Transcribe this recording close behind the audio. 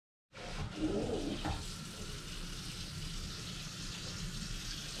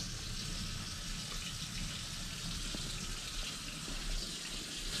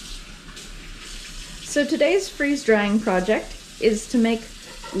So today's freeze drying project is to make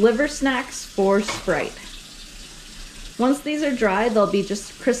liver snacks for Sprite. Once these are dry, they'll be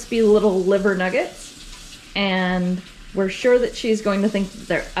just crispy little liver nuggets, and we're sure that she's going to think that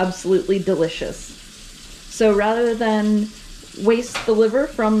they're absolutely delicious. So rather than waste the liver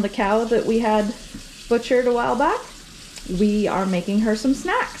from the cow that we had butchered a while back, we are making her some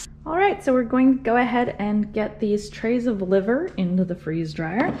snacks. All right, so we're going to go ahead and get these trays of liver into the freeze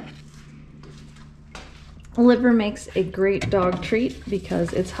dryer. Liver makes a great dog treat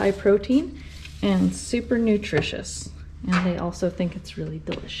because it's high protein and super nutritious, and they also think it's really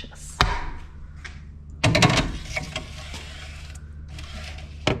delicious.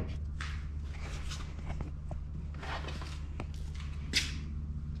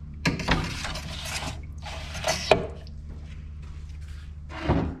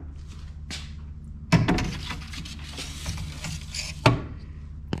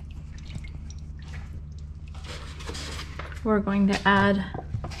 We're going to add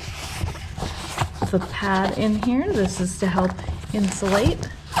the pad in here. This is to help insulate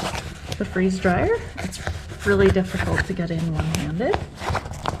the freeze dryer. It's really difficult to get in one-handed.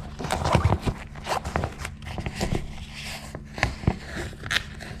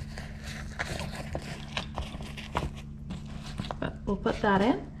 But we'll put that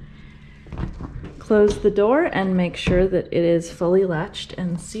in. Close the door and make sure that it is fully latched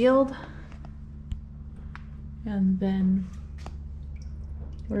and sealed. And then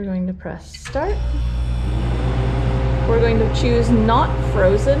we're going to press start. We're going to choose not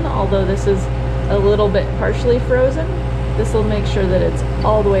frozen, although this is a little bit partially frozen. This will make sure that it's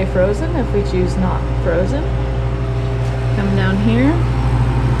all the way frozen if we choose not frozen. Come down here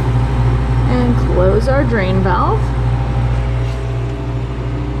and close our drain valve.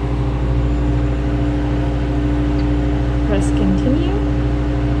 Press continue.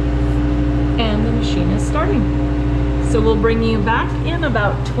 And the machine is starting. So we'll bring you back in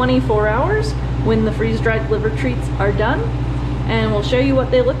about 24 hours when the freeze-dried liver treats are done, and we'll show you what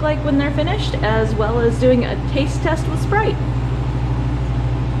they look like when they're finished, as well as doing a taste test with Sprite.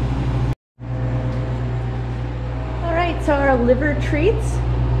 All right, so our liver treats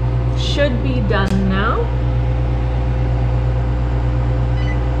should be done now.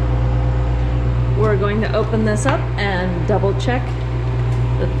 We're going to open this up and double check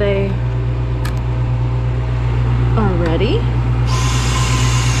that they are ready.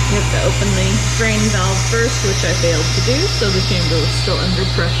 You have to open the drain valve first, which I failed to do, so the chamber was still under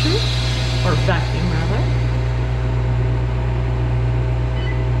pressure, or vacuum rather.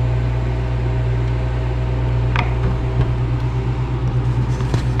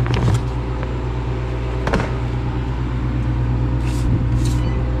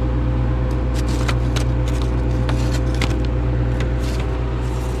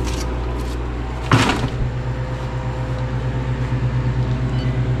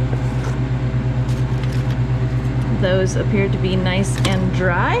 Those appear to be nice and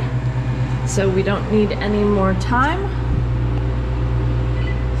dry, so we don't need any more time.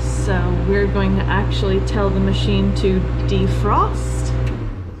 So we're going to actually tell the machine to defrost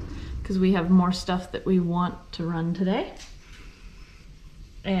because we have more stuff that we want to run today.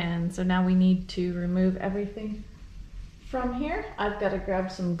 And so now we need to remove everything from here. I've got to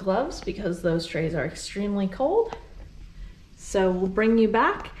grab some gloves because those trays are extremely cold. So we'll bring you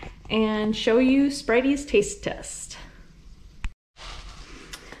back and show you Spritey's taste test.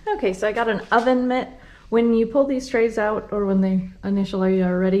 Okay, so I got an oven mitt. When you pull these trays out, or when they initially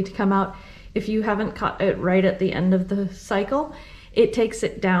are ready to come out, if you haven't caught it right at the end of the cycle, it takes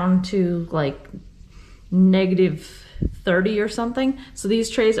it down to like -30 or something. So these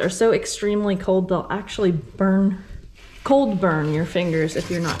trays are so extremely cold, they'll actually cold burn your fingers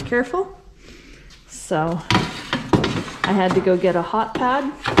if you're not careful. So I had to go get a hot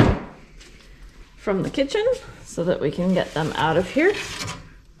pad from the kitchen so that we can get them out of here.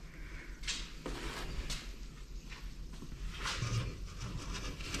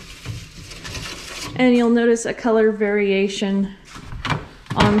 And you'll notice a color variation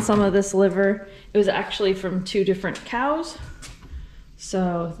on some of this liver. It was actually from 2 different cows,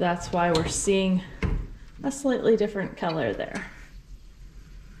 so that's why we're seeing a slightly different color there.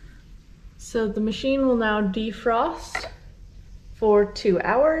 So the machine will now defrost for 2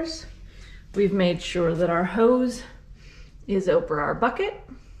 hours. We've made sure that our hose is over our bucket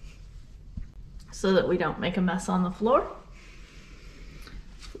so that we don't make a mess on the floor.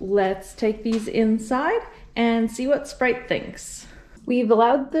 Let's take these inside and see what Sprite thinks. We've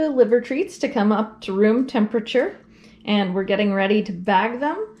allowed the liver treats to come up to room temperature, and we're getting ready to bag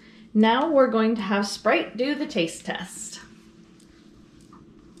them. Now we're going to have Sprite do the taste test.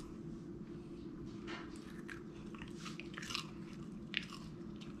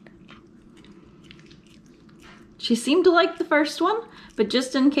 She seemed to like the first one, but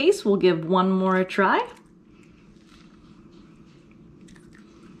just in case, we'll give one more a try.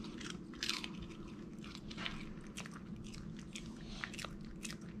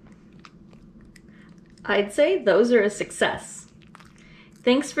 I'd say those are a success.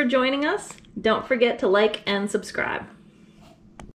 Thanks for joining us. Don't forget to like and subscribe.